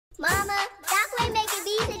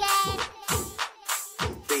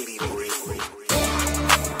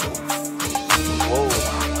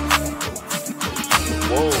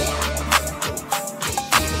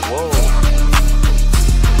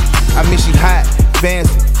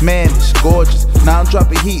fancy, mannish, gorgeous. Now I'm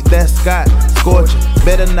dropping heat, that's Scott, scorching.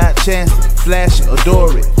 Better not chance it, flash it,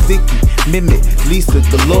 adore it. Vicky, Mimic, Lisa,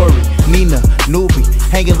 Glory, Nina, Newbie,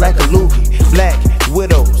 hanging like a loogie. Black,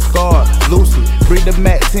 Widow, Scar, Lucy. Bring the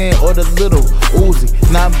Mac 10 or the little Uzi.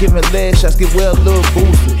 Now I'm giving leg shots, get well, little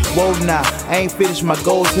boosted. Whoa, now, I ain't finished my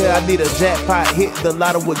goals here. I need a jackpot, hit the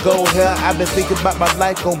lotto with gold hair. I've been thinking about my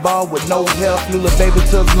life on ball with no help. Flew the baby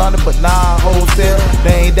to London, but nah, hotel.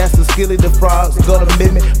 Dang, that's the skilly, the frogs go to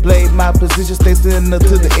mimic. Played my position, stay sitting up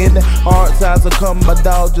to the end. Hard times will come, my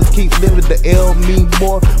dog just keep living. The L mean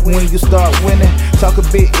more when you start winning. Talk a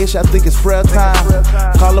big ish, I think it's prayer time.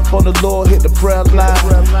 Call up on the Lord, hit the prayer line.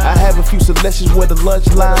 I have a few selections with the lunch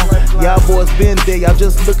line. Y'all boys been there, y'all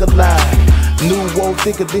just look alive. New woe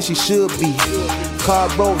thicker than she should be. Car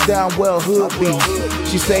broke down, well hood be.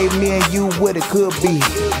 She saved me and you what it could be.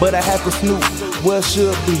 But I have to snoop, well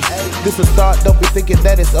should be. This a start, don't be thinking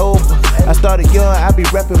that it's over. I started young, I be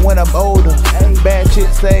rapping when I'm older. Bad shit,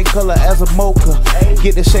 same color as a mocha.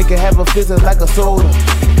 Get the shake and have a fizzing like a soda.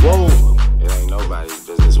 Whoa. It ain't nobody's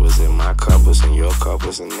business what's in my cup, what's in your cup,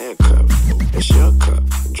 what's in their cup. It's your cup,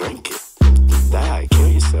 drink it. Die, kill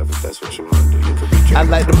yourself if that's what you want to do. You could be drinking. I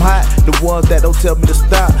like them hot, the ones that don't tell me to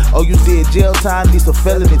stop. Oh, you did jail time, need some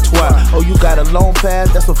felony twat. Oh, you got a long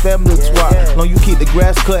pass, that's a family twat. Long you keep the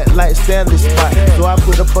grass cut like Stanley spot. So I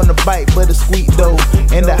put up on the bike, but it's sweet though.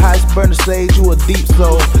 And the house burner sage, you a deep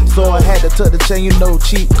soul. So I had to tuck the chain, you know,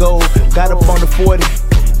 cheap gold. Got up on the 40,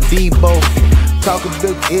 Debo. Talking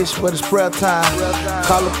big-ish, but it's prayer time.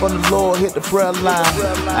 Call up on the Lord, hit the prayer line.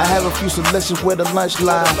 I have a few selections with the lunch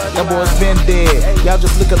line. That boy's been dead, y'all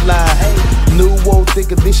just look alive. New woe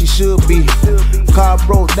thicker than she should be. Car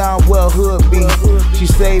broke down, well hood be. She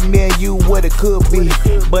saved me and you what it could be.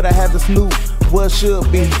 But I had to snoop, what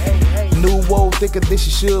should be. New woe thicker than she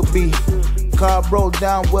should be. Car broke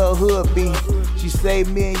down, well hood be. She saved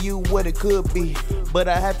me and you what it could be. But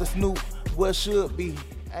I had to snoop, what should be.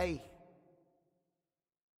 Hey.